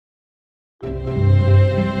It's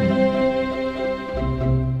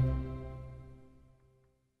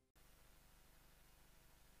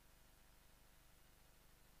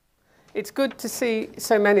good to see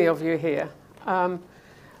so many of you here.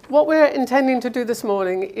 What we're intending to do this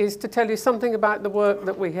morning is to tell you something about the work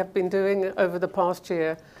that we have been doing over the past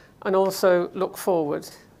year and also look forward.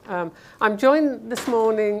 I'm joined this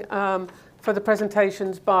morning for the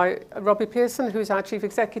presentations by Robbie Pearson, who's our Chief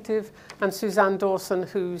Executive, and Suzanne Dawson,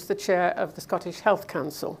 who's the Chair of the Scottish Health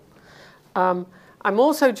Council. I'm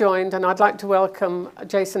also joined, and I'd like to welcome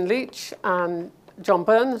Jason Leach and John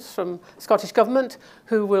Burns from Scottish Government,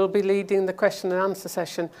 who will be leading the question and answer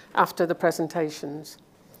session after the presentations.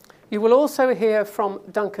 You will also hear from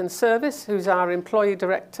Duncan Service, who's our Employee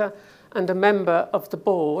Director and a member of the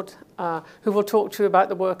board, who will talk to you about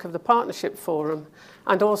the work of the Partnership Forum,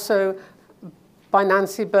 and also by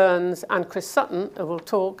Nancy Burns and Chris Sutton, who will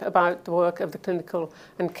talk about the work of the Clinical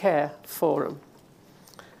and Care Forum.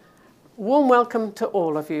 Warm welcome to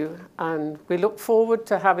all of you, and we look forward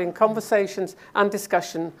to having conversations and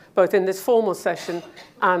discussion both in this formal session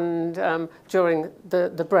and during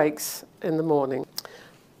the breaks in the morning.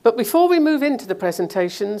 But before we move into the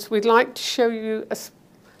presentations, we'd like to show you a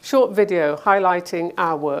short video highlighting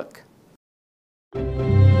our work.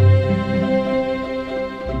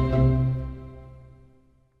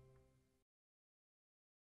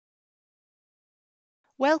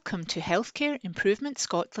 Welcome to Healthcare Improvement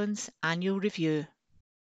Scotland's annual review.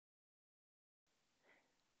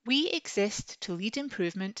 We exist to lead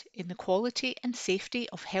improvement in the quality and safety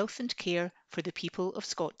of health and care for the people of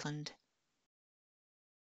Scotland.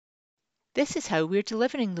 This is how we're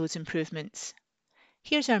delivering those improvements.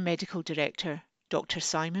 Here's our Medical Director, Dr.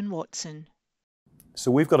 Simon Watson. So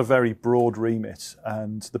we've got a very broad remit,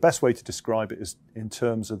 and the best way to describe it is in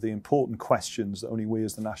terms of the important questions that only we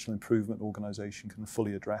as the National Improvement Organisation can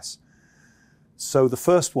fully address. So the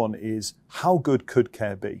first one is, how good could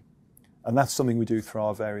care be? And that's something we do through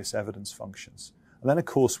our various evidence functions. And then of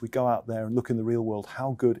course we go out there and look in the real world,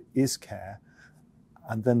 how good is care?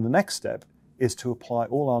 And then the next step is to apply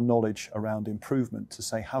all our knowledge around improvement to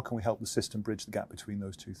say, how can we help the system bridge the gap between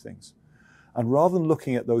those two things? And rather than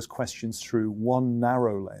looking at those questions through one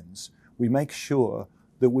narrow lens, we make sure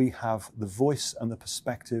that we have the voice and the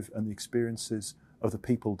perspective and the experiences of the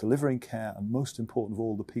people delivering care, and most important of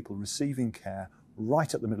all, the people receiving care,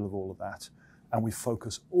 right at the middle of all of that. And we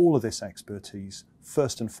focus all of this expertise,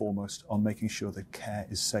 first and foremost, on making sure that care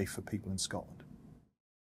is safe for people in Scotland.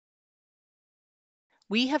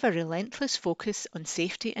 We have a relentless focus on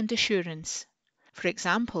safety and assurance. For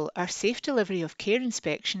example, our safe delivery of care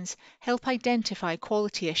inspections help identify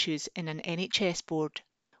quality issues in an NHS board.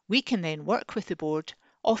 We can then work with the board,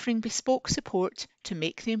 offering bespoke support to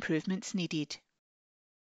make the improvements needed.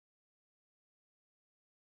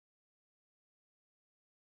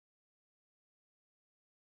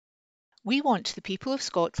 We want the people of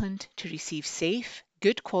Scotland to receive safe,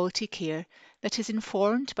 good quality care that is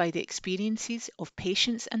informed by the experiences of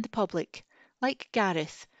patients and the public, like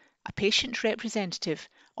Gareth, a patient representative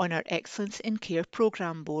on our Excellence in Care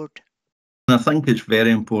programme board. I think it's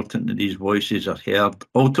very important that these voices are heard.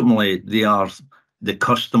 Ultimately, they are the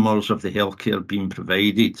customers of the healthcare being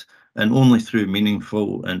provided, and only through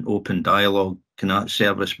meaningful and open dialogue can that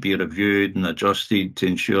service be reviewed and adjusted to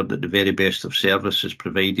ensure that the very best of service is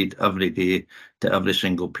provided every day to every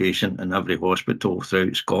single patient in every hospital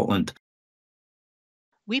throughout Scotland.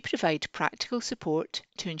 We provide practical support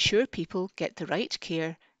to ensure people get the right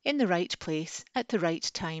care in the right place at the right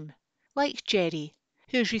time, like Jerry,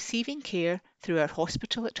 who is receiving care through our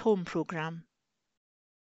Hospital at Home programme.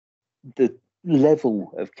 The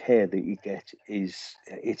level of care that you get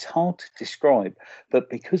it's hard to describe, but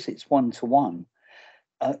because it's one-to-one,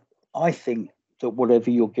 I think that whatever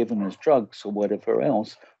you're given as drugs or whatever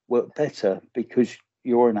else work better because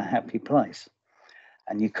you're in a happy place,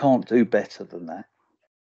 and you can't do better than that.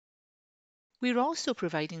 We're also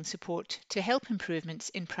providing support to help improvements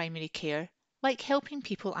in primary care, like helping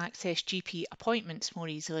people access GP appointments more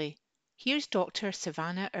easily. Here's Dr.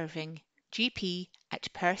 Savannah Irving, GP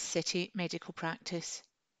at Perth City Medical Practice.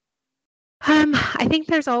 I think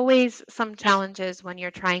there's always some challenges when you're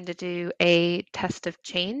trying to do a test of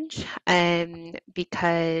change,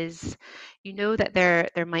 because you know that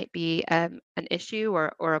there might be an issue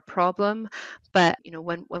or a problem, but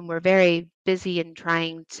when we're very busy and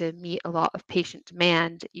trying to meet a lot of patient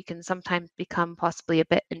demand, you can sometimes become possibly a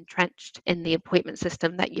bit entrenched in the appointment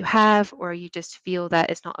system that you have, or you just feel that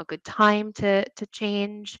it's not a good time to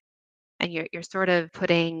change. and you're sort of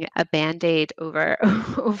putting a Band-Aid over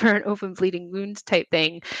over an open bleeding wound type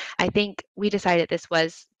thing. I think we decided this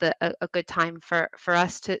was a good time for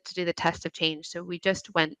us to do the test of change. So we just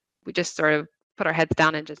sort of put our heads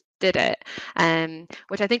down and just did it,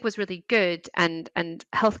 which I think was really good. And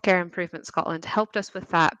Healthcare Improvement Scotland helped us with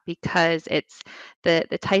that, because it's the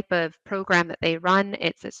type of program that they run.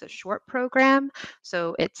 It's a short program,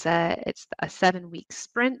 so it's a 7-week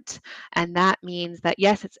sprint, and that means that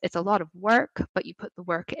yes, it's a lot of work, but you put the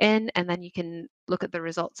work in, and then you can look at the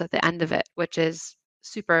results at the end of it, which is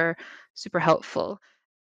super helpful.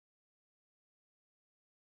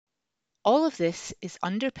 All of this is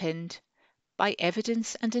underpinned by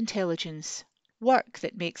evidence and intelligence, work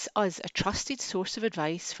that makes us a trusted source of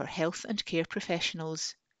advice for health and care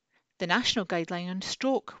professionals. The National Guideline on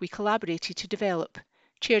Stroke we collaborated to develop,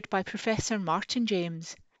 chaired by Professor Martin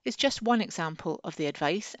James, is just one example of the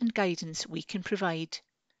advice and guidance we can provide.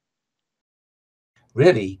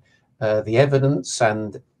 Really, the evidence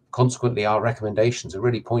and consequently our recommendations are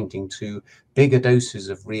really pointing to bigger doses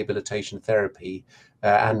of rehabilitation therapy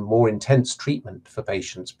and more intense treatment for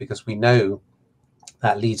patients, because we know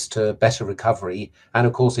that leads to better recovery and,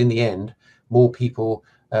 of course, in the end, more people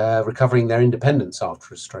recovering their independence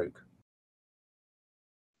after a stroke.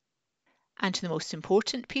 And the most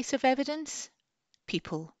important piece of evidence?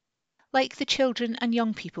 People. Like the children and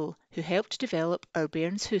young people who helped develop our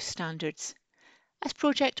Bairns House standards. As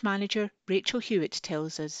Project Manager Rachel Hewitt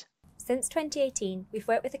tells us. Since 2018, we've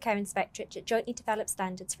worked with the Care Inspectorate to jointly develop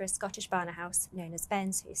standards for a Scottish Barna House known as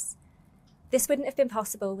Bairns House. This wouldn't have been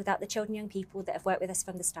possible without the children and young people that have worked with us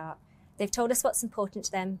from the start. They've told us what's important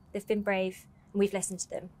to them, they've been brave, and we've listened to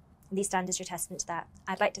them. And these standards are a testament to that.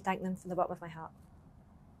 I'd like to thank them from the bottom of my heart.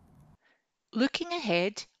 Looking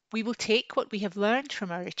ahead, we will take what we have learned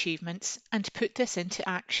from our achievements and put this into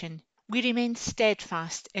action. We remain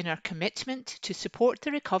steadfast in our commitment to support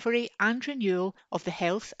the recovery and renewal of the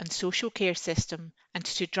health and social care system, and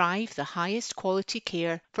to drive the highest quality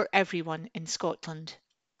care for everyone in Scotland.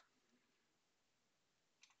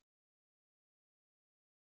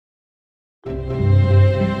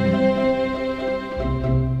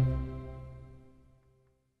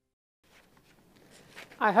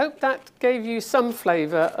 I hope that gave you some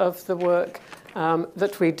flavour of the work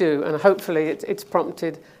that we do, and hopefully it's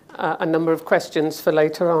prompted a number of questions for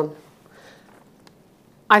later on.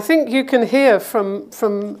 I think you can hear from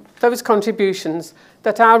those contributions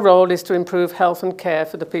that our role is to improve health and care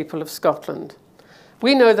for the people of Scotland.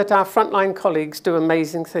 We know that our frontline colleagues do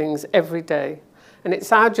amazing things every day, and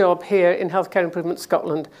it's our job here in Healthcare Improvement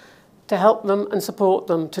Scotland to help them and support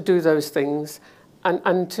them to do those things,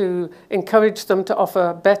 and to encourage them to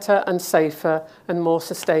offer better and safer and more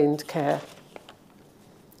sustained care.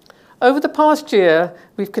 Over the past year,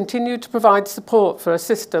 we've continued to provide support for a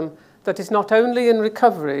system that is not only in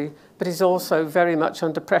recovery, but is also very much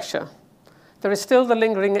under pressure. There is still the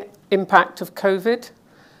lingering impact of COVID,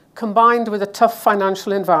 combined with a tough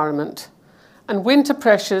financial environment, and winter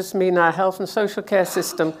pressures mean our health and social care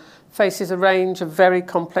system faces a range of very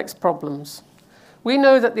complex problems. We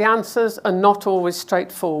know that the answers are not always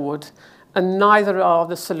straightforward, and neither are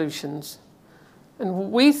the solutions.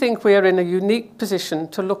 And we think we are in a unique position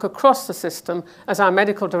to look across the system, as our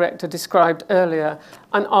medical director described earlier,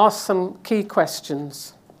 and ask some key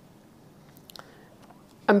questions.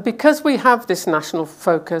 And because we have this national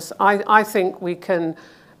focus, I think we can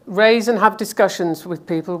raise and have discussions with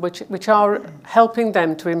people which are helping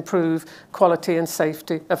them to improve quality and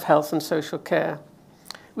safety of health and social care.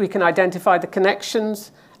 We can identify the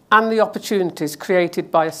connections and the opportunities created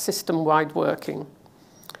by a system-wide working.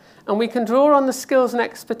 And we can draw on the skills and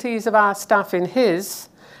expertise of our staff in HIS,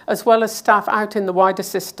 as well as staff out in the wider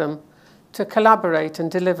system, to collaborate and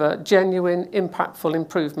deliver genuine, impactful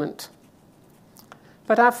improvement.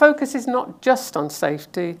 But our focus is not just on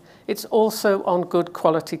safety, it's also on good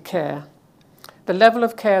quality care. The level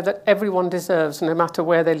of care that everyone deserves, no matter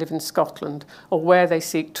where they live in Scotland or where they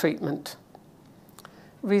seek treatment.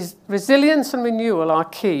 Resilience and renewal are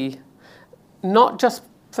key, not just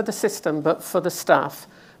for the system, but for the staff,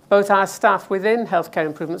 both our staff within Healthcare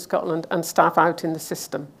Improvement Scotland and staff out in the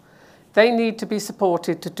system. They need to be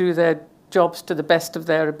supported to do their jobs to the best of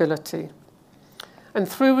their ability. And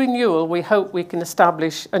through renewal, we hope we can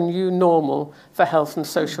establish a new normal for health and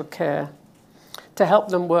social care to help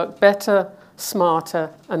them work better,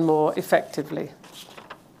 smarter, and more effectively.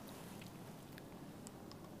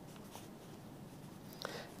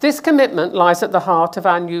 This commitment lies at the heart of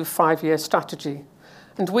our new 5-year strategy,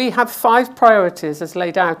 and we have 5 priorities as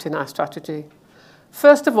laid out in our strategy.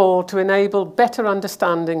 First of all, to enable better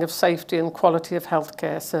understanding of safety and quality of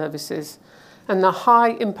healthcare services, and the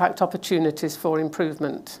high impact opportunities for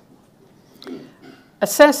improvement.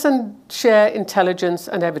 Assess and share intelligence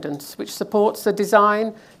and evidence which supports the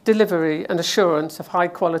design, delivery and assurance of high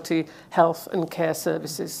quality health and care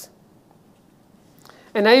services.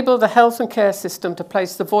 Enable the health and care system to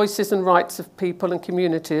place the voices and rights of people and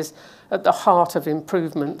communities at the heart of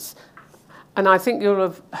improvements. And I think you'll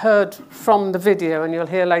have heard from the video, and you'll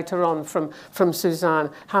hear later on from Suzanne,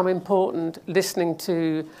 how important listening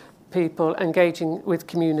to people, engaging with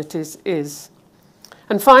communities is.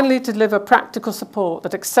 And finally, to deliver practical support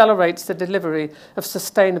that accelerates the delivery of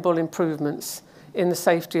sustainable improvements in the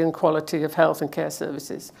safety and quality of health and care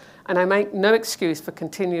services. And I make no excuse for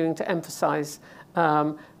continuing to emphasise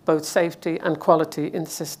both safety and quality in the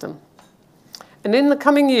system. And in the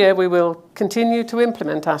coming year, we will continue to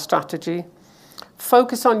implement our strategy,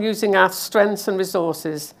 focus on using our strengths and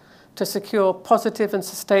resources to secure positive and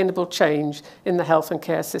sustainable change in the health and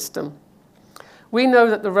care system. We know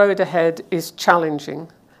that the road ahead is challenging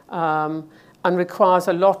and requires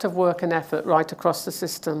a lot of work and effort right across the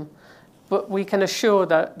system, but we can assure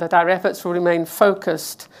that our efforts will remain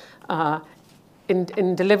focused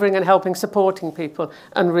in delivering and helping, supporting people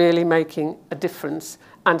and really making a difference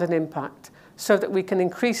and an impact so that we can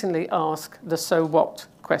increasingly ask the so what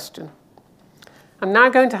question. I'm now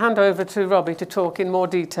going to hand over to Robbie to talk in more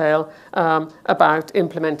detail about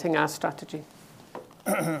implementing our strategy.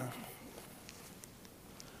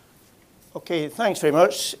 Okay, thanks very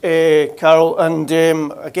much, Carol. And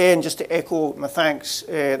again, just to echo my thanks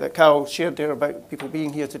that Carol shared there about people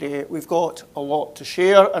being here today. We've got a lot to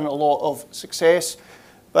share and a lot of success.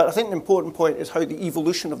 But I think the important point is how the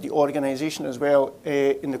evolution of the organisation as well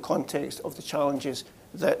in the context of the challenges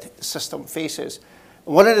that the system faces.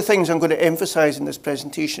 And one of the things I'm going to emphasise in this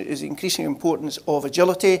presentation is the increasing importance of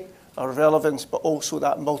agility, our relevance, but also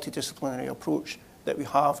that multidisciplinary approach that we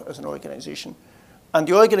have as an organisation. And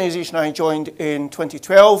the organisation I joined in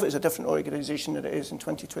 2012 is a different organisation than it is in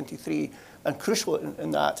 2023. And crucial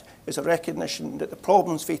in that is a recognition that the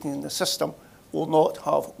problems facing the system will not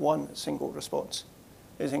have one single response.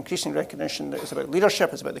 There's increasing recognition that it's about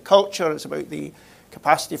leadership, it's about the culture, it's about the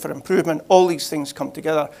capacity for improvement. All these things come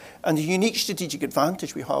together. And the unique strategic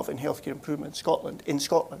advantage we have in Healthcare Improvement Scotland,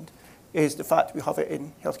 is the fact we have it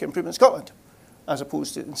in Healthcare Improvement Scotland, as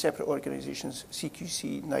opposed to in separate organisations,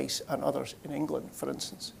 CQC, NICE and others in England, for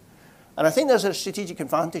instance. And I think there's a strategic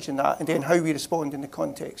advantage in that, and then how we respond in the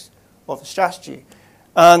context of the strategy.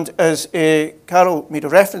 And as Carol made a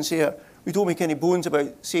reference here, we don't make any bones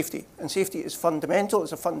about safety. And safety is fundamental.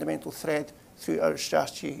 It's a fundamental thread through our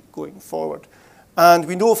strategy going forward. And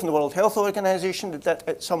we know from the World Health Organization that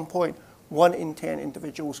at some point, 1 in 10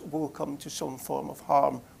 individuals will come to some form of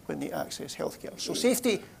harm when they access healthcare. So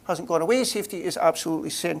safety hasn't gone away. Safety is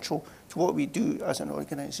absolutely central to what we do as an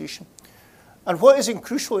organisation. And what is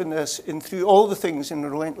crucial in this, through all the things in the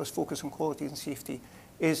relentless focus on quality and safety,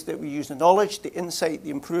 is that we use the knowledge, the insight,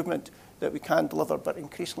 the improvement that we can deliver, but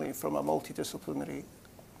increasingly from a multidisciplinary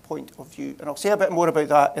point of view. And I'll say a bit more about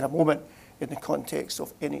that in a moment in the context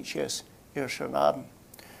of NHS Ayrshire and Arden.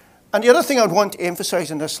 And the other thing I'd want to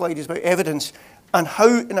emphasise in this slide is about evidence and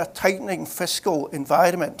how in a tightening fiscal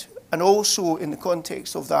environment, and also in the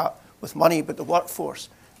context of that with money, but the workforce,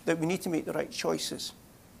 that we need to make the right choices.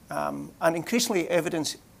 And increasingly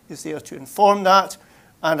evidence is there to inform that.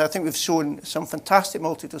 And I think we've shown some fantastic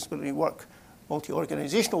multidisciplinary work,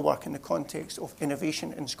 multi-organisational work in the context of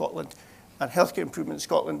innovation in Scotland and Healthcare Improvement in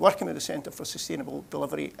Scotland, working with the Centre for Sustainable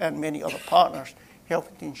Delivery and many other partners,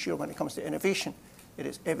 helping to ensure when it comes to innovation, it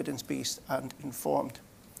is evidence-based and informed.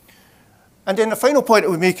 And then the final point I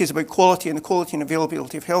would make is about quality and the quality and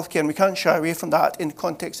availability of healthcare, and we can't shy away from that in the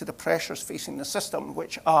context of the pressures facing the system,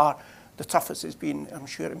 which are the toughest it's been, I'm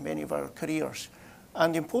sure, in many of our careers.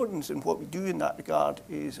 And the importance in what we do in that regard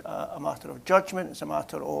is a matter of judgment, it's a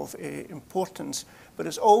matter of importance, but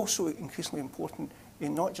it's also increasingly important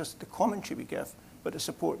in not just the commentary we give, but the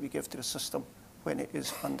support we give to the system when it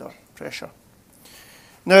is under pressure.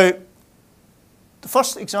 Now, the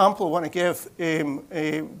first example I want to give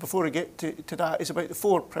before I get to that is about the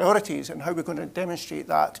 4 priorities and how we're going to demonstrate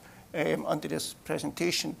that under this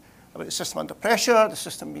presentation, about the system under pressure, the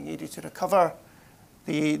system being able to recover,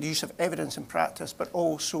 the use of evidence in practice, but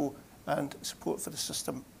also and support for the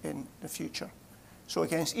system in the future. So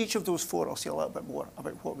against each of those 4, I'll say a little bit more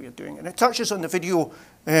about what we are doing. And it touches on the video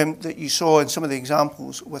that you saw and some of the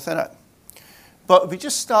examples within it. But we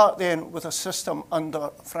just start then with a system under,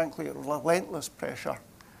 frankly, relentless pressure.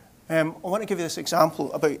 I want to give you this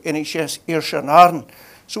example about NHS Ayrshire and Arden.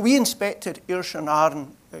 So we inspected Ayrshire and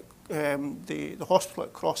Arden, the hospital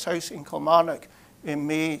at Cross House in Kilmarnock in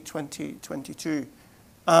May 2022.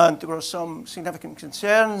 And there were some significant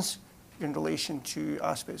concerns in relation to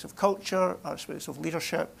aspects of culture, aspects of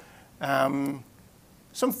leadership, some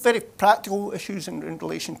very practical issues in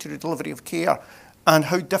relation to the delivery of care and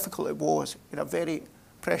how difficult it was in a very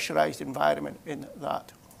pressurised environment in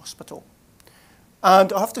that hospital.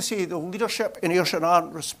 And I have to say the leadership in Ayrshire and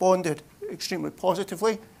Arden responded extremely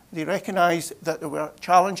positively. They recognised that there were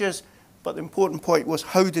challenges, but the important point was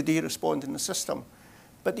how did they respond in the system.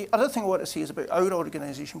 But the other thing I want to say is about our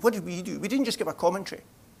organisation. What did we do? We didn't just give a commentary.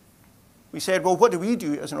 We said, well, what do we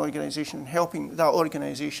do as an organisation in helping that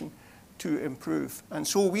organisation to improve? And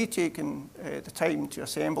so we've taken the time to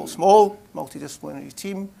assemble a small multidisciplinary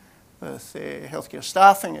team with healthcare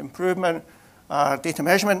staffing, improvement, data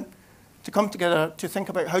measurement, to come together to think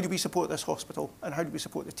about how do we support this hospital and how do we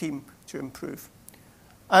support the team to improve.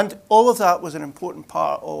 And all of that was an important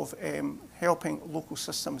part of helping local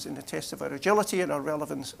systems in the test of our agility and our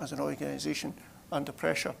relevance as an organisation under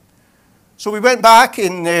pressure. So we went back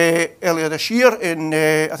in earlier this year, in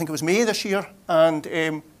I think it was May this year, and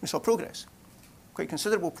we saw progress, quite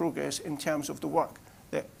considerable progress in terms of the work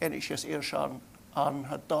that NHS Ayrshire and Arden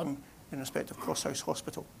had done in respect of Crosshouse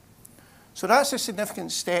Hospital. So that's a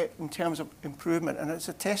significant step in terms of improvement, and it's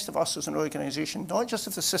a test of us as an organisation, not just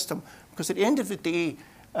of the system, because at the end of the day,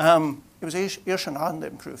 it was Ayrshire and Arden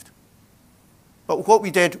that improved. But what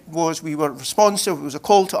we did was we were responsive. It was a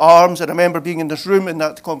call to arms, and I remember being in this room in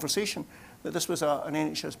that conversation, that this was an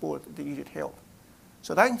NHS board that needed help.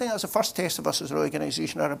 So I think that's the first test of us as an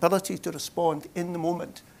organisation, our ability to respond in the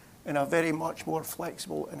moment in a very much more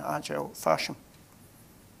flexible and agile fashion.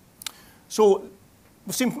 So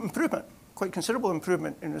we've seen improvement, quite considerable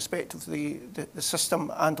improvement in respect of the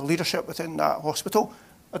system and the leadership within that hospital.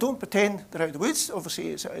 I don't pretend they're out of the woods. Obviously,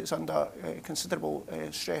 it's under considerable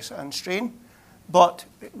stress and strain, but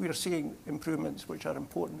we are seeing improvements which are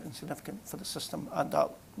important and significant for the system and that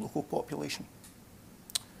local population.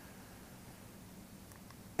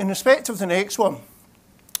 In respect of the next one,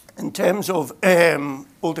 in terms of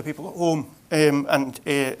older people at home and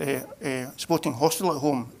supporting hospital at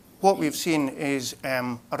home, what we've seen is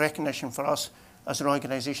a recognition for us as an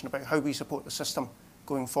organisation about how we support the system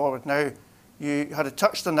going forward. Now, you had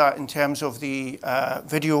touched on that in terms of the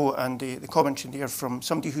video and the commentary there from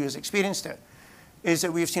somebody who has experienced it, is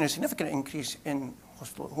that we've seen a significant increase in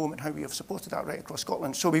hospital at home and how we have supported that right across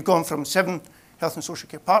Scotland. So we've gone from 7 health and social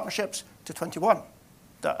care partnerships to 21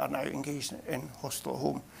 that are now engaged in hospital at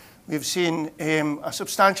home. We've seen a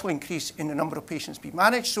substantial increase in the number of patients being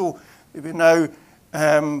managed. So we're now,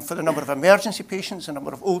 for the number of emergency patients, the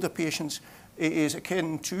number of older patients, it is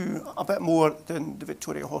akin to a bit more than the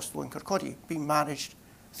Victoria Hospital in Kirkcaldy being managed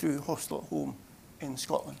through hospital at home in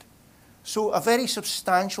Scotland. So a very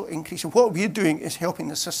substantial increase. And what we're doing is helping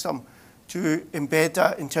the system to embed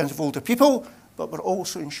that in terms of older people, but we're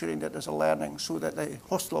also ensuring that there's a learning so that the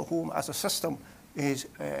hospital at home as a system is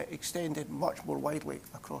extended much more widely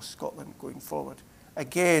across Scotland going forward.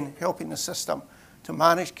 Again, helping the system to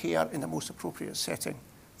manage care in the most appropriate setting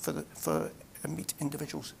for meet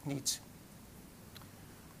individuals' needs.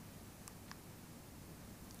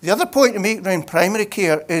 The other point to make around primary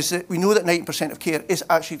care is that we know that 90% of care is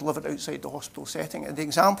actually delivered outside the hospital setting. And the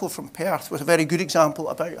example from Perth was a very good example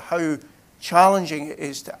about how challenging it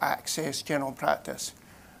is to access general practice.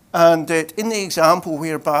 And that in the example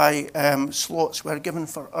whereby slots were given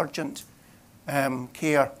for urgent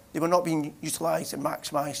care, they were not being utilised and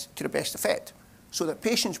maximised to the best effect. So that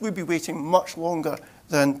patients would be waiting much longer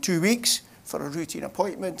than 2 weeks for a routine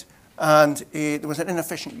appointment, and there was an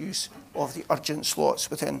inefficient use of the urgent slots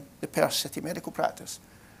within the Perth City medical practice.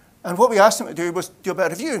 And what we asked them to do was do a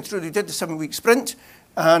bit of review, and through they did the 7-week sprint,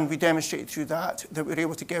 and we demonstrated through that we were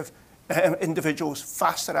able to give individuals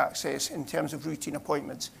faster access in terms of routine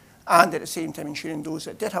appointments, and at the same time ensuring those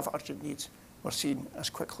that did have urgent needs were seen as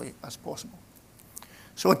quickly as possible.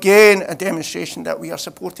 So again, a demonstration that we are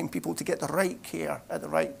supporting people to get the right care at the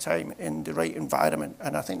right time in the right environment,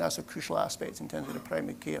 and I think that's a crucial aspect in terms of the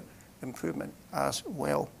primary care improvement as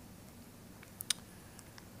well.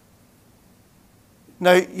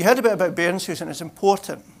 Now, you heard a bit about Bairns, Susan. It's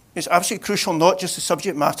important. It's absolutely crucial, not just the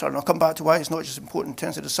subject matter, and I'll come back to why it's not just important in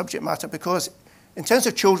terms of the subject matter, because in terms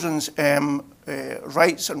of children's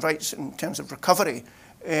rights and rights in terms of recovery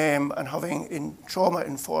and having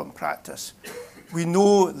trauma-informed practice, we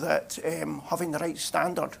know that having the right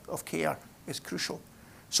standard of care is crucial.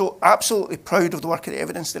 So absolutely proud of the work of the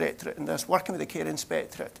Evidence Directorate in this, working with the Care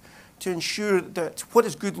Inspectorate to ensure that what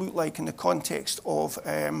does good look like in the context of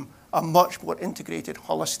a much more integrated,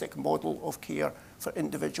 holistic model of care for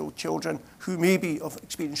individual children who may be of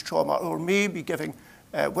experienced trauma or may be giving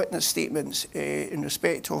witness statements in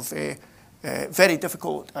respect of very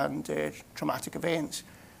difficult and traumatic events.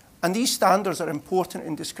 And these standards are important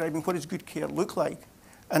in describing what does good care look like.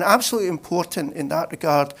 And absolutely important in that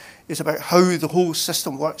regard is about how the whole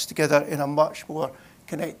system works together in a much more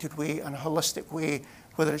connected way and holistic way,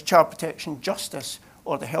 whether it's child protection, justice,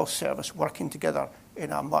 or the health service working together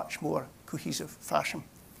in a much more cohesive fashion.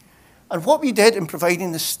 And what we did in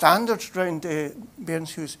providing the standards around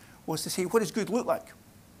Bairnshuis was to say, what does good look like?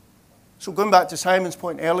 So going back to Simon's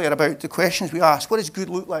point earlier about the questions we asked, what does good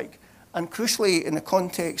look like? And crucially, in the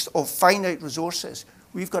context of finite resources,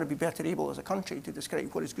 we've got to be better able as a country to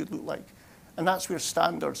describe what does good look like. And that's where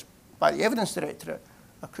standards by the Evidence Directorate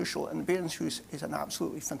are crucial. And the Bairnshuis is an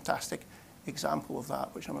absolutely fantastic example of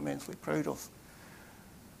that, which I'm immensely proud of.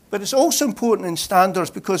 But it's also important in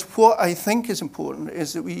standards because what I think is important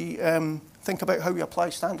is that we think about how we apply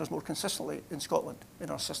standards more consistently in Scotland, in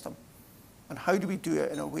our system. And how do we do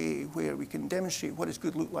it in a way where we can demonstrate what does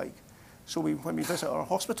good look like? So when we visit our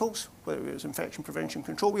hospitals, whether it's infection prevention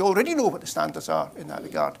control, we already know what the standards are in that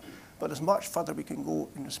regard. But there's much further we can go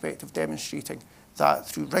in respect of demonstrating that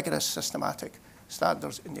through rigorous, systematic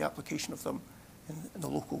standards in the application of them in the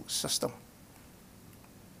local system.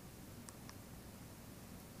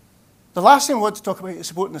 The last thing I want to talk about is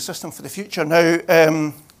supporting the system for the future. Now,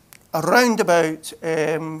 around about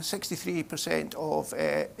 63% of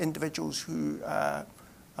individuals who are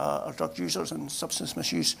drug users and substance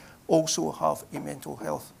misuse also have a mental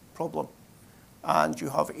health problem. And you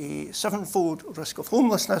have a 7-fold risk of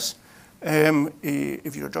homelessness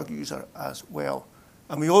if you're a drug user as well.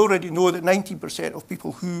 And we already know that 90% of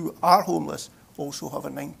people who are homeless also have a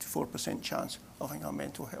 94% chance of having a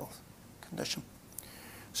mental health condition.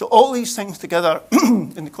 So all these things together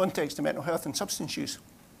in the context of mental health and substance use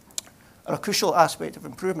are a crucial aspect of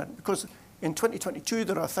improvement because in 2022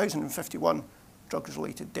 there are 1,051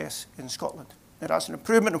 drug-related deaths in Scotland. Now that's an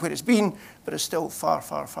improvement of where it's been, but it's still far,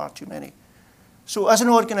 far, far too many. So as an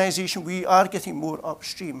organisation, we are getting more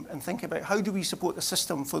upstream and thinking about how do we support the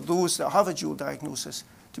system for those that have a dual diagnosis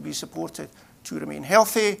to be supported to remain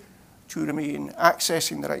healthy, to remain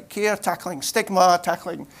accessing the right care, tackling stigma,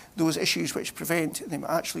 tackling those issues which prevent them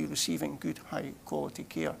actually receiving good, high-quality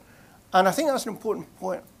care. And I think that's an important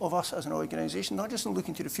point of us as an organisation, not just in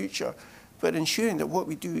looking to the future, but ensuring that what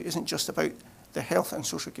we do isn't just about the health and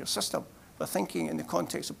social care system, but thinking in the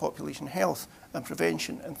context of population health and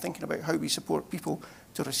prevention and thinking about how we support people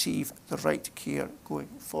to receive the right care going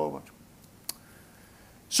forward.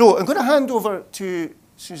 So I'm going to hand over to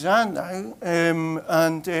Suzanne now,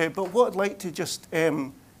 but what I'd like to just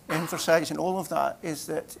emphasise in all of that is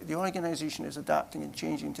that the organisation is adapting and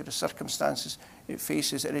changing to the circumstances it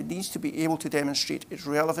faces, and it needs to be able to demonstrate its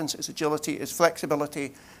relevance, its agility, its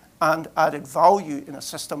flexibility, and added value in a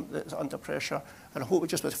system that is under pressure. And I hope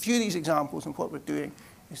just with a few of these examples and what we're doing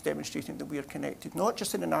is demonstrating that we are connected, not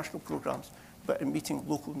just in the national programmes, but in meeting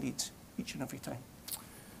local needs each and every time.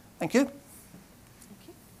 Thank you.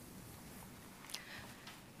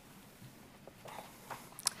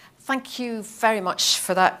 Thank you very much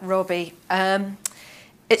for that, Robbie.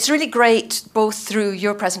 It's really great, both through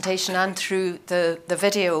your presentation and through the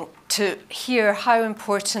video, to hear how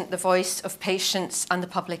important the voice of patients and the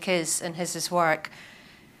public is in his work.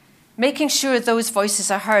 Making sure those voices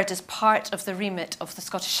are heard is part of the remit of the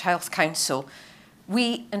Scottish Health Council.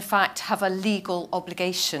 We, in fact, have a legal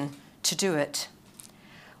obligation to do it.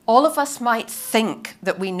 All of us might think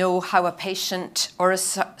that we know how a patient or a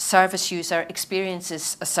service user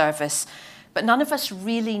experiences a service, but none of us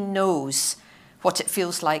really knows what it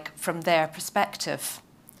feels like from their perspective.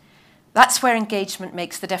 That's where engagement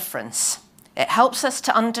makes the difference. It helps us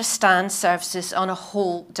to understand services on a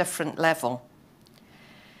whole different level.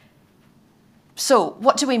 So,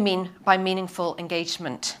 what do we mean by meaningful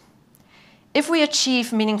engagement? If we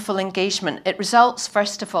achieve meaningful engagement, it results,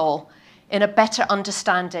 first of all, in a better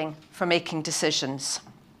understanding for making decisions.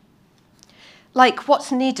 Like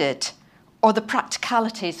what's needed or the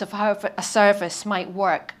practicalities of how a service might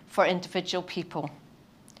work for individual people.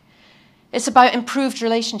 It's about improved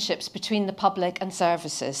relationships between the public and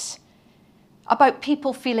services, about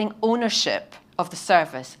people feeling ownership of the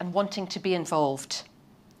service and wanting to be involved.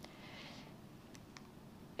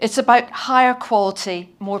 It's about higher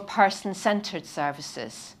quality, more person-centred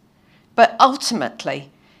services. But ultimately,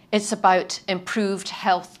 it's about improved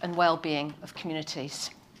health and well-being of communities.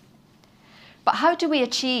 But how do we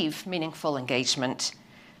achieve meaningful engagement?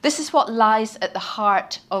 This is what lies at the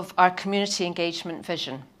heart of our community engagement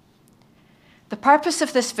vision. The purpose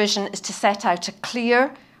of this vision is to set out a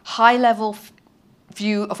clear, high-level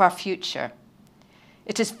view of our future.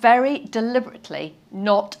 It is very deliberately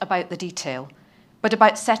not about the detail, but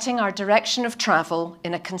about setting our direction of travel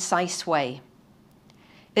in a concise way.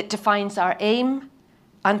 It defines our aim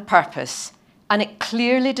and purpose, and it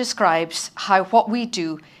clearly describes how what we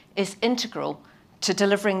do is integral to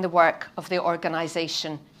delivering the work of the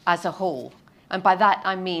organisation as a whole. And by that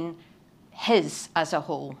I mean his as a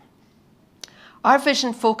whole. Our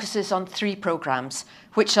vision focuses on 3 programmes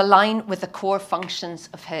which align with the core functions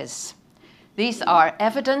of his. These are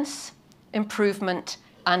evidence, improvement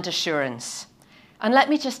and assurance. And let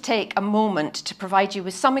me just take a moment to provide you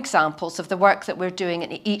with some examples of the work that we're doing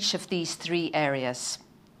in each of these 3 areas.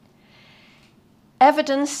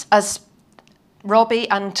 Evidence, as Robbie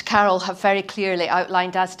and Carol have very clearly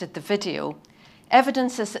outlined, as did the video,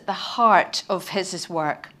 evidence is at the heart of his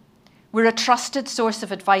work. We're a trusted source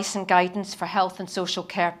of advice and guidance for health and social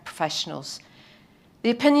care professionals.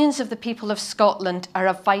 The opinions of the people of Scotland are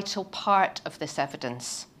a vital part of this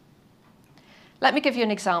evidence. Let me give you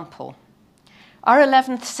an example. Our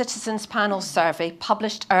 11th Citizens Panel survey,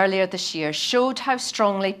 published earlier this year, showed how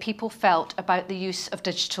strongly people felt about the use of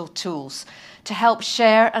digital tools to help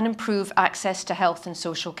share and improve access to health and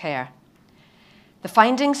social care. The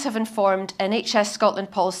findings have informed NHS Scotland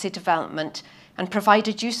policy development and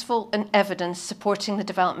provided useful evidence supporting the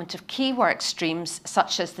development of key work streams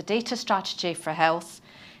such as the Data Strategy for Health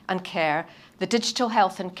and Care, the Digital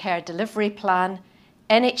Health and Care Delivery Plan,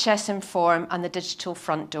 NHS Inform and the Digital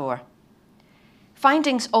Front Door.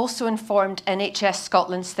 Findings also informed NHS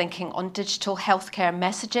Scotland's thinking on digital healthcare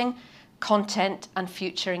messaging, content and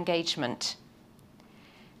future engagement.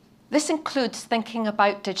 This includes thinking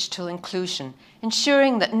about digital inclusion,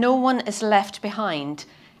 ensuring that no one is left behind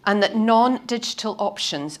and that non-digital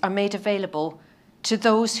options are made available to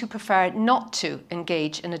those who prefer not to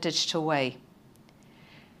engage in a digital way.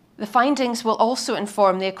 The findings will also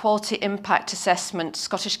inform the Equality Impact Assessment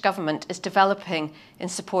Scottish Government is developing in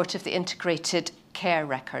support of the Integrated Care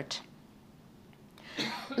Record.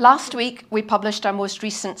 Last week, we published our most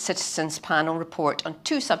recent Citizens Panel report on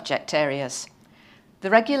 2 subject areas: the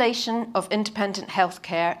regulation of independent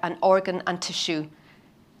healthcare and organ and tissue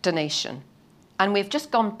donation. And we've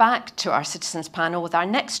just gone back to our Citizens Panel with our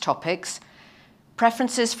next topics: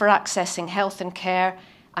 preferences for accessing health and care,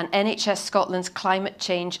 and NHS Scotland's climate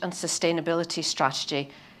change and sustainability strategy,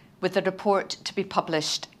 with the report to be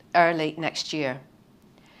published early next year.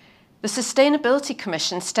 The Sustainability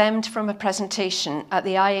Commission stemmed from a presentation at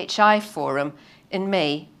the IHI Forum in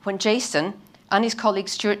May, when Jason and his colleague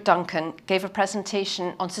Stuart Duncan gave a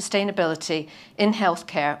presentation on sustainability in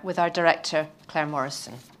healthcare with our director, Claire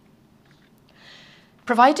Morrison.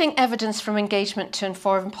 Providing evidence from engagement to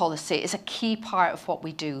inform policy is a key part of what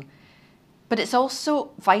we do, but it's also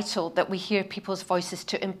vital that we hear people's voices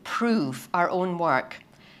to improve our own work.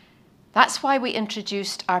 That's why we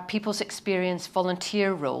introduced our People's Experience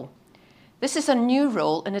volunteer role. This is a new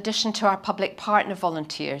role in addition to our public partner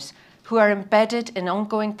volunteers who are embedded in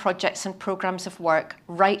ongoing projects and programmes of work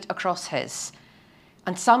right across HIS,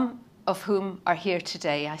 and some of whom are here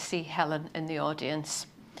today. I see Helen in the audience.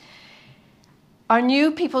 Our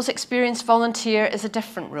new People's Experience volunteer is a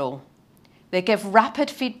different role. They give rapid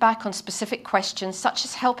feedback on specific questions, such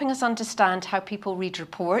as helping us understand how people read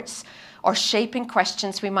reports or shaping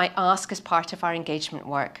questions we might ask as part of our engagement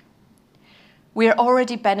work. We are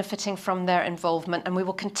already benefiting from their involvement, and we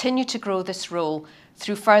will continue to grow this role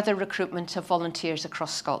through further recruitment of volunteers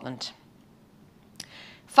across Scotland.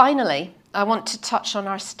 Finally, I want to touch on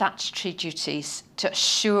our statutory duties to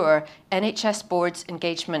assure NHS boards'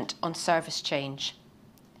 engagement on service change.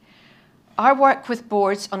 Our work with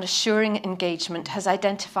boards on assuring engagement has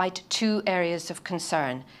identified 2 areas of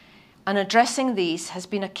concern, and addressing these has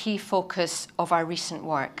been a key focus of our recent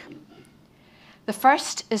work. The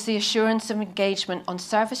first is the assurance of engagement on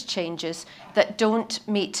service changes that don't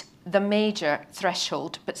meet the major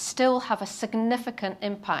threshold but still have a significant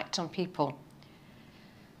impact on people.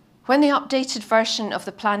 When the updated version of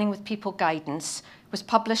the Planning with People guidance was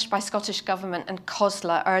published by Scottish Government and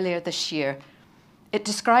COSLA earlier this year, it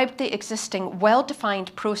described the existing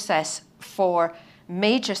well-defined process for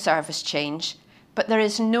major service change, but there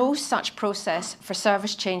is no such process for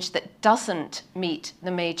service change that doesn't meet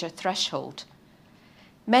the major threshold.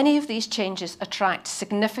 Many of these changes attract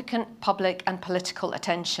significant public and political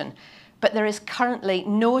attention, but there is currently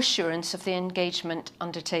no assurance of the engagement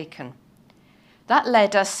undertaken. That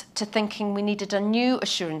led us to thinking we needed a new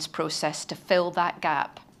assurance process to fill that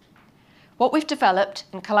gap. What we've developed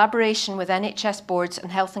in collaboration with NHS boards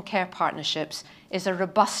and health and care partnerships is a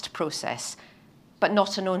robust process, but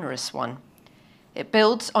not an onerous one. It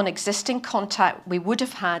builds on existing contact we would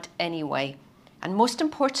have had anyway, and most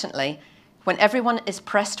importantly, When everyone is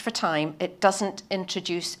pressed for time, it doesn't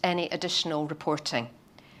introduce any additional reporting.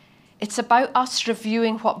 It's about us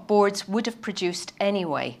reviewing what boards would have produced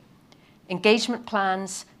anyway, engagement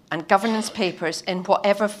plans and governance papers in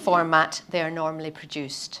whatever format they are normally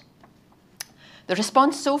produced. The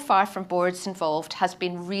response so far from boards involved has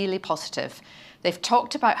been really positive. They've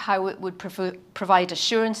talked about how it would provide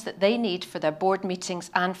assurance that they need for their board meetings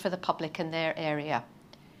and for the public in their area.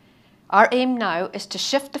 Our aim now is to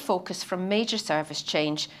shift the focus from major service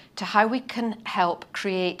change to how we can help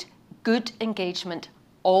create good engagement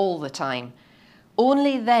all the time.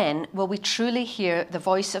 Only then will we truly hear the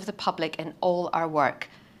voice of the public in all our work.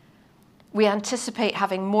 We anticipate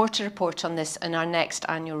having more to report on this in our next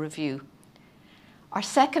annual review. Our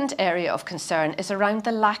second area of concern is around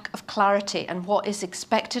the lack of clarity and what is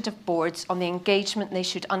expected of boards on the engagement they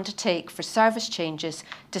should undertake for service changes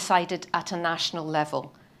decided at a national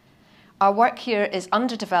level. Our work here is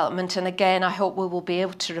under development, and again, I hope we will be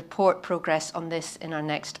able to report progress on this in our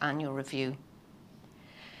next annual review.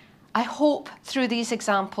 I hope through these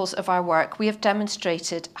examples of our work, we have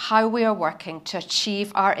demonstrated how we are working to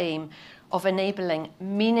achieve our aim of enabling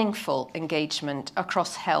meaningful engagement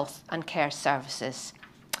across health and care services.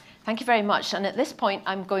 Thank you very much. And at this point,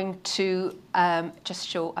 I'm going to just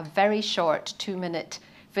show a very short 2-minute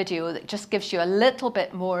video that just gives you a little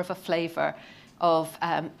bit more of a flavour of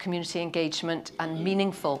community engagement and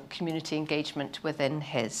meaningful community engagement within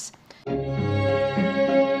HIS.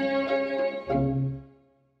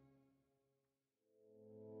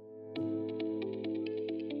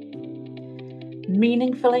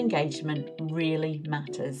 Meaningful engagement really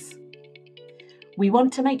matters. We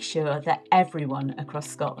want to make sure that everyone across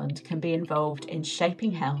Scotland can be involved in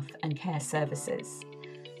shaping health and care services.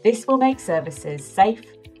 This will make services safe,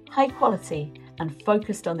 high quality, and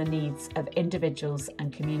focused on the needs of individuals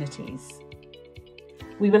and communities.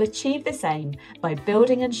 We will achieve this aim by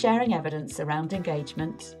building and sharing evidence around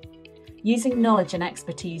engagement, using knowledge and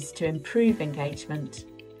expertise to improve engagement,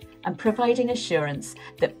 and providing assurance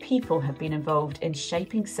that people have been involved in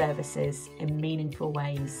shaping services in meaningful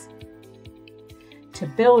ways. To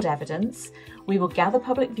build evidence, we will gather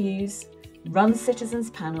public views, run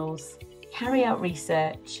citizens' panels, carry out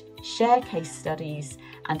research, share case studies,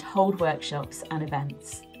 and hold workshops and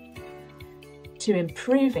events. To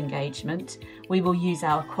improve engagement, we will use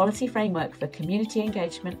our quality framework for community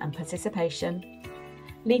engagement and participation,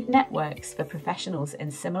 lead networks for professionals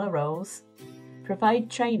in similar roles, provide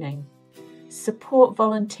training, support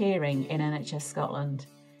volunteering in NHS Scotland,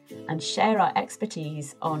 and share our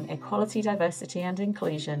expertise on equality, diversity and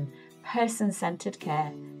inclusion, person-centred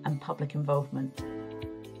care and public involvement.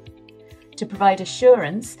 To provide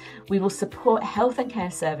assurance, we will support health and care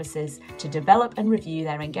services to develop and review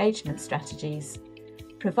their engagement strategies,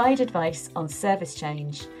 provide advice on service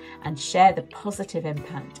change, and share the positive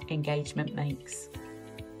impact engagement makes.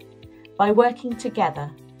 By working together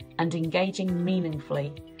and engaging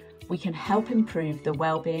meaningfully, we can help improve the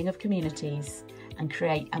well-being of communities and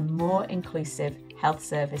create a more inclusive health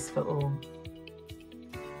service for all.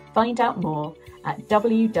 Find out more at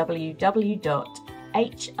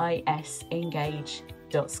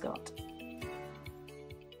www.hisengage.scot.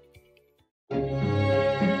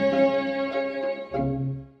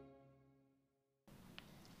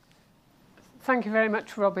 Thank you very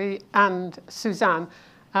much, Robbie and Suzanne.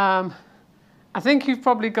 I think you've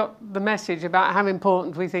probably got the message about how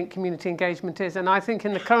important we think community engagement is, and I think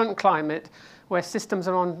in the current climate where systems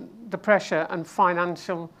are under pressure and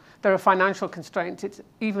there are financial constraints, it's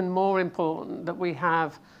even more important that we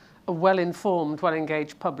have a well-informed,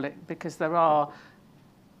 well-engaged public, because there are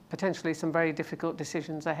potentially some very difficult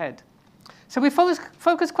decisions ahead. So we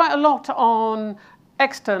focus quite a lot on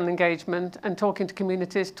external engagement and talking to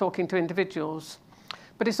communities, talking to individuals.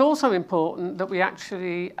 But it's also important that we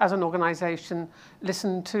actually, as an organisation,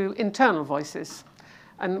 listen to internal voices.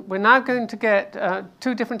 And we're now going to get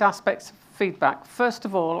 2 different aspects of feedback. First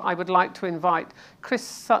of all, I would like to invite Chris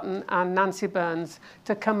Sutton and Nancy Burns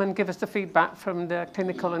to come and give us the feedback from the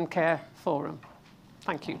Clinical and Care Forum.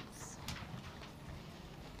 Thank you.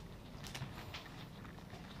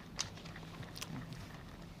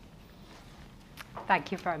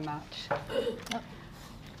 Thank you very much.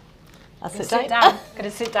 I'll sit down. Going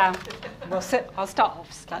to sit down. I'll start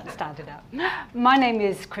off standing up. My name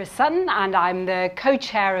is Chris Sutton, and I'm the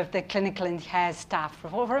co-chair of the Clinical and Care Staff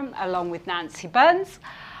Forum, along with Nancy Burns.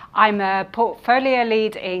 I'm a portfolio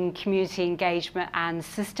lead in community engagement and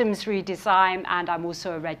systems redesign, and I'm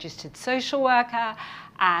also a registered social worker.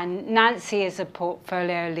 And Nancy is a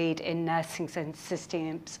portfolio lead in nursing and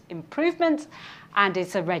systems improvement, and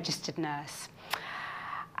is a registered nurse.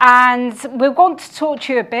 And we want to talk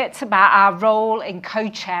to you a bit about our role in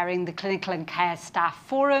co-chairing the Clinical and Care Staff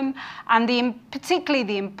Forum and particularly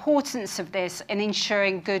the importance of this in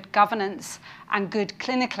ensuring good governance and good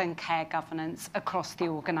clinical and care governance across the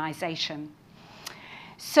organisation.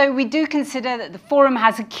 So we do consider that the forum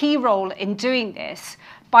has a key role in doing this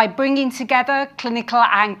by bringing together clinical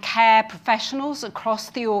and care professionals across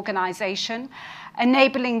the organisation,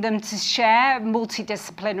 enabling them to share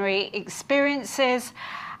multidisciplinary experiences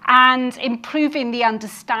and improving the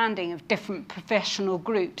understanding of different professional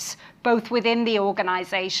groups, both within the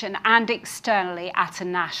organisation and externally at a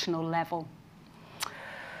national level.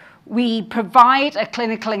 We provide a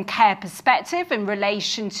clinical and care perspective in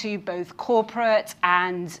relation to both corporate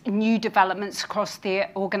and new developments across the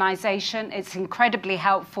organisation. It's incredibly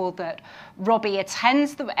helpful that Robbie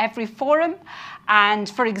attends every forum and,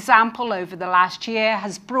 for example, over the last year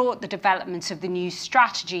has brought the development of the new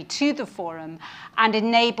strategy to the forum and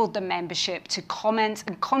enabled the membership to comment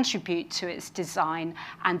and contribute to its design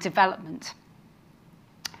and development.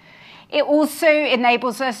 It also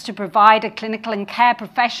enables us to provide a clinical and care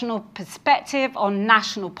professional perspective on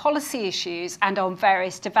national policy issues and on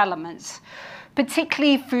various developments,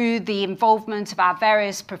 particularly through the involvement of our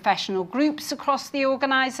various professional groups across the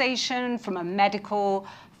organisation, from a medical,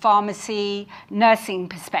 pharmacy, nursing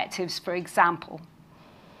perspectives, for example.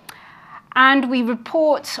 And we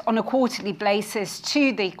report on a quarterly basis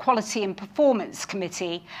to the Quality and Performance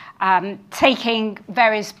Committee, taking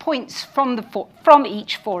various points from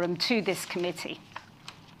each forum to this committee.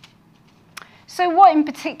 So what in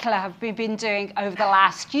particular have we been doing over the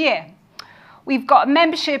last year? We've got a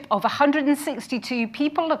membership of 162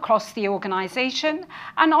 people across the organisation,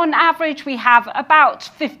 and on average we have about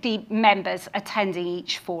 50 members attending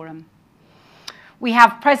each forum. We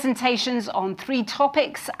have presentations on 3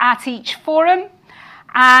 topics at each forum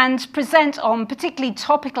and present on particularly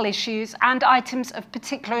topical issues and items of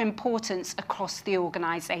particular importance across the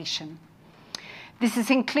organisation. This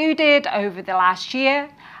has included, over the last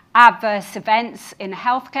year, adverse events in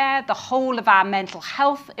healthcare, the whole of our mental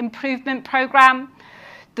health improvement programme,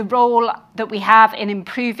 the role that we have in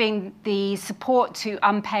improving the support to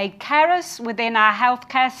unpaid carers within our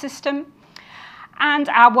healthcare system, and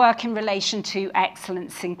our work in relation to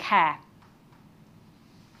excellence in care.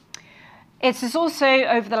 It is also,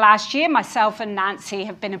 over the last year, myself and Nancy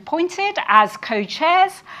have been appointed as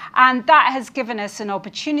co-chairs, and that has given us an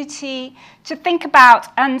opportunity to think about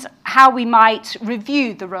and how we might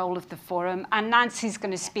review the role of the forum, and Nancy's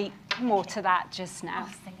going to speak more to that just now.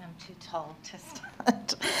 I think I'm too tall to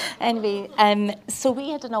stand. Anyway, so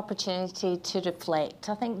we had an opportunity to reflect.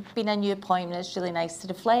 I think being a new appointment, it's really nice to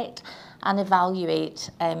reflect and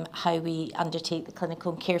evaluate how we undertake the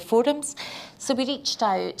clinical and care forums. So we reached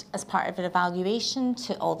out as part of an evaluation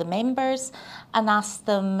to all the members and asked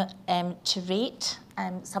them to rate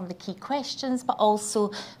some of the key questions, but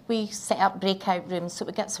also we set up breakout rooms so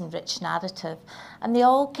we get some rich narrative. And they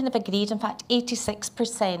all kind of agreed, in fact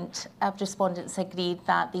 86% of respondents agreed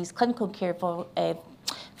that these clinical care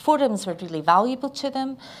forums were really valuable to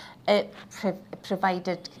them. It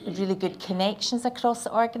provided really good connections across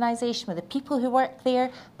the organisation with the people who work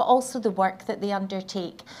there, but also the work that they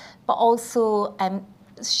undertake, but also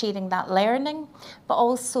sharing that learning, but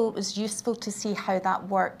also it was useful to see how that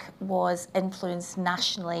work was influenced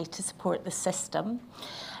nationally to support the system.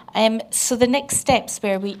 So the next steps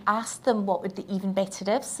where we asked them what would the even better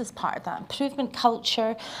ifs as part of that improvement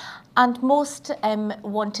culture, and most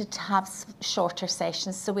wanted to have shorter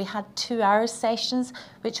sessions. So we had 2-hour sessions,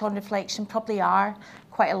 which on reflection probably are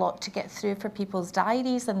quite a lot to get through for people's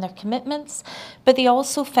diaries and their commitments. But they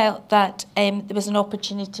also felt that there was an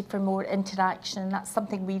opportunity for more interaction, and that's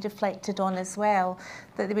something we reflected on as well,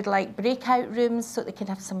 that they would like breakout rooms so they can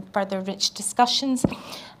have some further rich discussions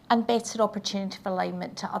and better opportunity for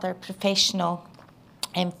alignment to other professional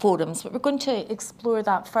forums. But we're going to explore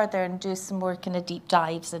that further and do some more kind of deep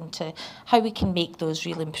dives into how we can make those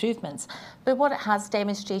real improvements. But what it has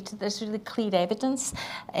demonstrated, there's really clear evidence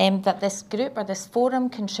that this group or this forum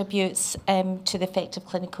contributes to the effective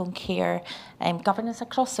clinical and care governance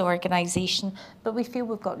across the organisation. But we feel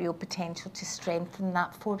we've got real potential to strengthen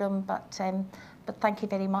that forum. But thank you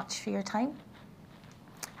very much for your time.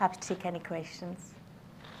 Happy to take any questions.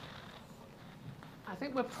 I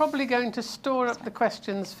think we're probably going to store up the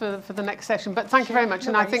questions for the next session, but thank you very much.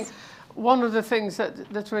 And I think one of the things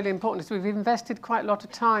that's really important is we've invested quite a lot of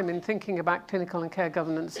time in thinking about clinical and care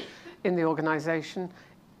governance in the organisation.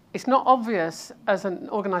 It's not obvious as an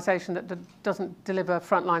organisation that doesn't deliver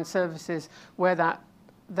frontline services where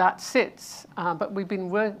that sits, but we've been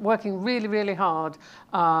working really, really hard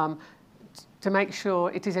to make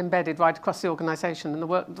sure it is embedded right across the organisation, and the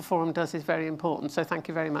work that the forum does is very important. So thank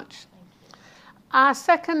you very much. Our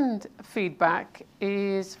second feedback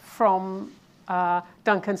is from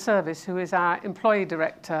Duncan Service, who is our employee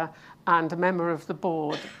director and a member of the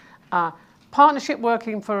board. Partnership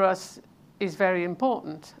working for us is very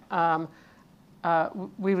important.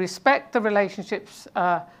 We respect the relationships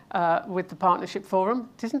with the Partnership Forum.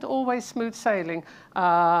 It isn't always smooth sailing,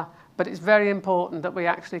 but it's very important that we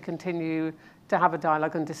actually continue to have a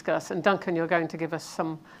dialogue and discuss. And Duncan, you're going to give us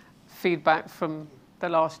some feedback from the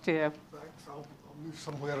last year. Thanks. I'll move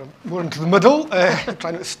somewhere more into the middle,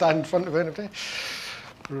 trying to stand in front of anybody.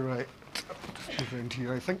 Right. Just move around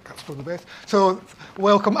here, I think that's probably the best. So,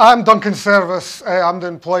 welcome. I'm Duncan Service. I'm the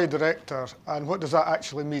employee director. And what does that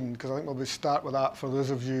actually mean? Because I think we'll start with that for those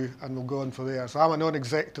of you, and we'll go on from there. So, I'm a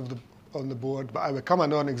non-executive on the board, but I become a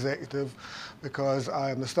non-executive because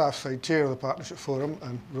I am the staff side chair of the Partnership Forum,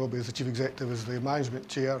 and Robbie, as the chief executive, is the management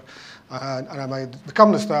chair. And I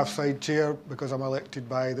become the staff side chair because I'm elected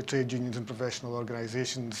by the trade unions and professional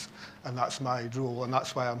organisations, and that's my role, and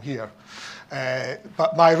that's why I'm here.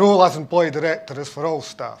 But my role as employee director is for all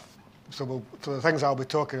staff. So the things I'll be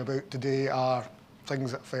talking about today are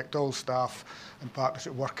things that affect all staff in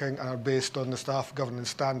partnership working and are based on the staff governance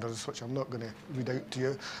standards, which I'm not going to read out to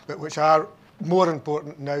you, but which are more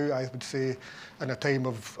important now, I would say, in a time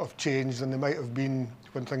of change than they might have been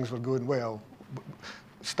when things were going well.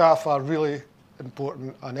 Staff are really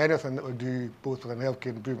important, and anything that we do, both within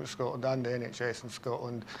Healthcare Improvement Scotland and the NHS in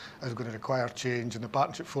Scotland, is going to require change. And the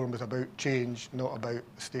Partnership Forum is about change, not about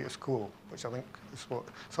the status quo, which I think is what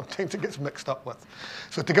sometimes it gets mixed up with.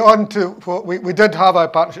 So to get on to what we did have a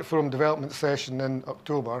Partnership Forum development session in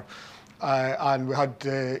October, and we had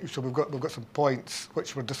so we've got some points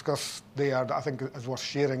which were discussed there that I think is worth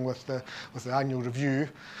sharing with the annual review.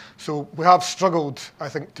 So we have struggled, I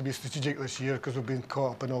think, to be strategic this year because we've been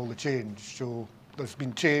caught up in all the change. So there's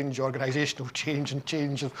been change, organisational change, and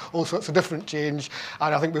change of all sorts of different change,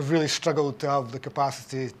 and I think we've really struggled to have the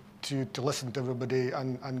capacity to listen to everybody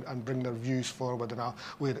and bring their views forward in a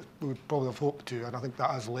way that we would probably have hoped to, and I think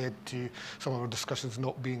that has led to some of our discussions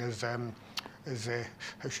not being as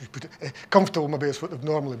how should we put it, comfortable maybe as what they've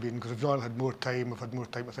normally been, because we've normally had more time, we've had more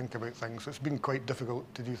time to think about things. So it's been quite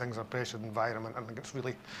difficult to do things in a pressured environment, and I think it's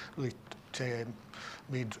really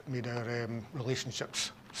made our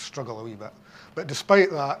relationships struggle a wee bit. But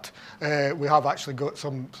despite that, we have actually got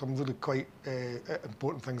some really quite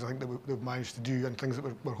important things I think that we've managed to do, and things that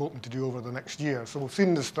we're hoping to do over the next year. So we've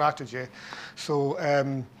seen the strategy. So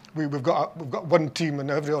we've got one team, and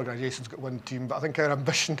every organisation's got one team, but I think our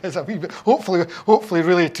ambition is a wee bit, hopefully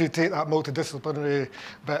really to take that multidisciplinary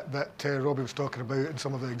bit that Robbie was talking about in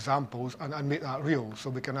some of the examples and make that real, so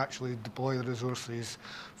we can actually deploy the resources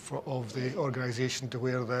of the organisation to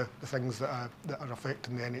where the things that are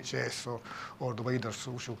affecting the NHS or the wider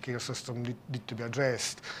social care system need to be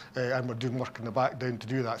addressed, and we're doing work in the background to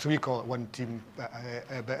do that. So we call it one team, but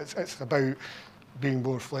it's about being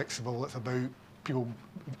more flexible. It's about people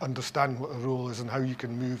understand what the role is and how you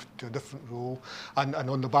can move to a different role. And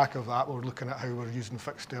on the back of that, we're looking at how we're using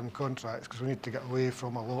fixed-term contracts, because we need to get away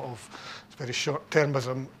from a lot of very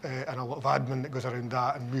short-termism and a lot of admin that goes around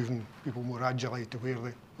that, and moving people more agilely to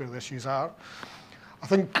where the issues are. I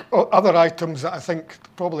think other items that I think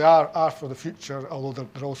probably are for the future, although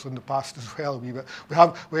they're also in the past as well. We've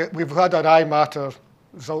had an iMatter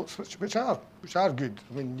results which are good.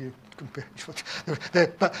 I mean, you compare,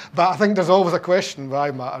 but I think there's always a question with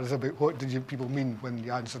iMatter about what did people mean when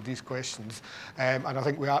you answered these questions, and I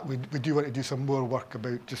think we do want to do some more work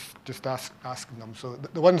about just asking them. So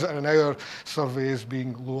the ones that are in our surveys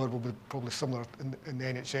being lower will be probably similar in the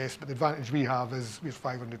NHS, but the advantage we have is we're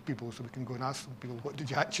 500 people, so we can go and ask some people, what did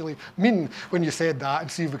you actually mean when you said that,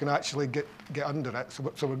 and see if we can actually get under it.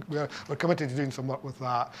 So we're committed to doing some work with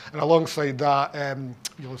that, and alongside that,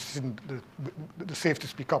 you'll have seen the Safe to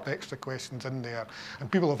Speak Up extra questions in there, and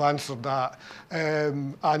people have answered that,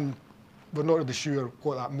 and we're not really sure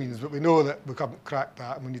what that means, but we know that we haven't cracked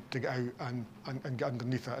that, and we need to get out and get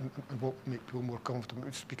underneath it and what make people more confident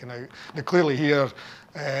with speaking out. Now, clearly here,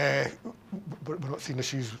 we're not seeing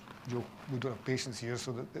issues. We don't have patients here,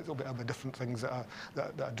 so there'll be different things that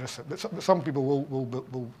address it. But some people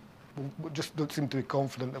will just don't seem to be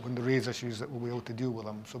confident that when they raise issues that we'll be able to deal with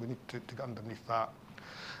them. So we need to get underneath that.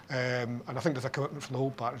 And I think there's a commitment from the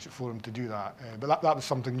whole Partnership Forum to do that. But that was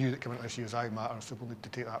something new that came into this year's iMatter, so we'll need to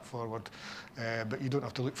take that forward. But you don't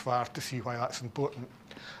have to look far to see why that's important.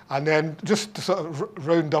 And then just to sort of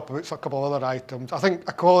round up about a couple of other items, I think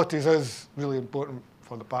equalities is really important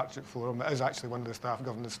for the Partnership Forum. It is actually one of the staff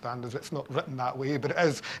governance standards. It's not written that way, but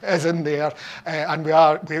it is in there. And we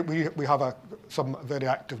have some very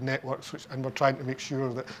active networks, and we're trying to make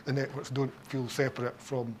sure that the networks don't feel separate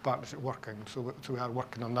from partnership working. So we are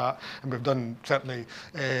working on that, and we've done certainly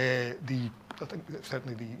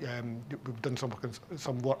we've done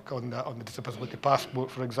some work on the disability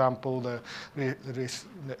passport, for example. The race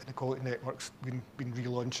inequality network's been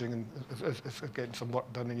relaunching and is getting some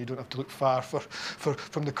work done, and you don't have to look far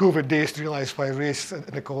from the COVID days to realise why race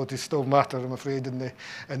inequalities still matter, I'm afraid, in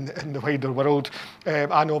the wider world.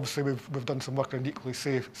 And obviously we've done some work on equally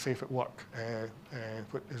safe at work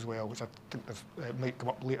as well, which I think might come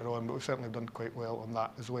up later on, but we've certainly done quite well on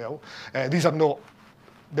that as well. These are not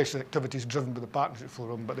necessarily activities driven by the Partnership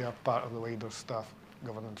Forum, but they are part of the wider staff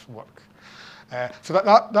governance work. So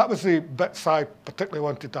that was the bits I particularly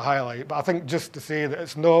wanted to highlight. But I think just to say that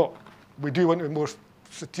it's not, we do want to be more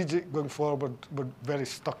strategic going forward. We're very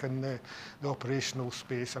stuck in the operational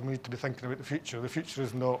space, and we need to be thinking about the future. The future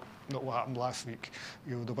is not what happened last week.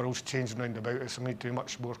 You know, the world's changing round about us, and we need to be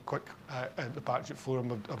much more quick at the Partnership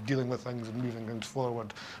Forum of dealing with things and moving things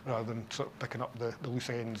forward, rather than sort of picking up the loose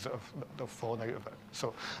ends that have fallen out of it.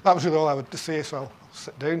 So that was really all I would to say, so I'll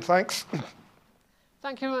sit down. Thanks.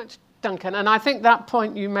 Thank you very much, Duncan. And I think that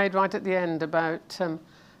point you made right at the end about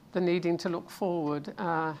the needing to look forward.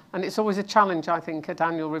 And it's always a challenge, I think, at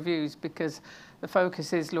annual reviews, because the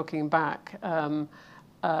focus is looking back.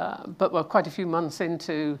 But we're quite a few months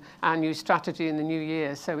into our new strategy in the new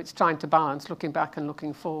year, so it's trying to balance looking back and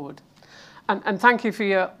looking forward. And thank you for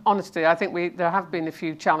your honesty. I think there have been a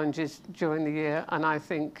few challenges during the year, and I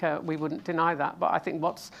think we wouldn't deny that. But I think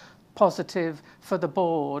what's positive for the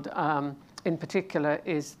board in particular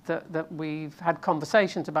is that we've had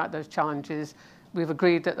conversations about those challenges. We've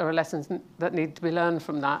agreed that there are lessons that need to be learned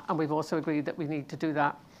from that, and we've also agreed that we need to do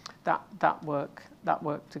that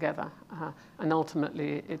work together. And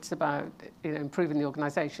ultimately, it's about improving the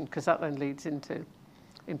organisation, because that then leads into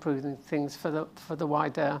improving things for the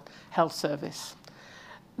wider health service.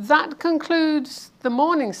 That concludes the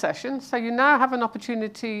morning session. So you now have an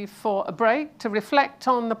opportunity for a break to reflect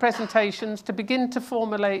on the presentations, to begin to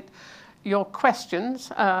formulate your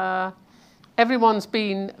questions. Everyone's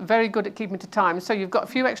been very good at keeping to time, so you've got a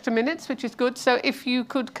few extra minutes, which is good. So if you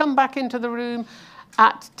could come back into the room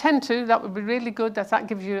at 10 to, that would be really good. That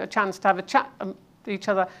gives you a chance to have a chat with each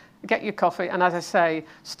other, get your coffee, and as I say,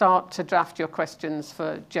 start to draft your questions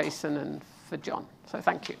for Jason and for John. So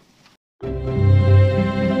thank you.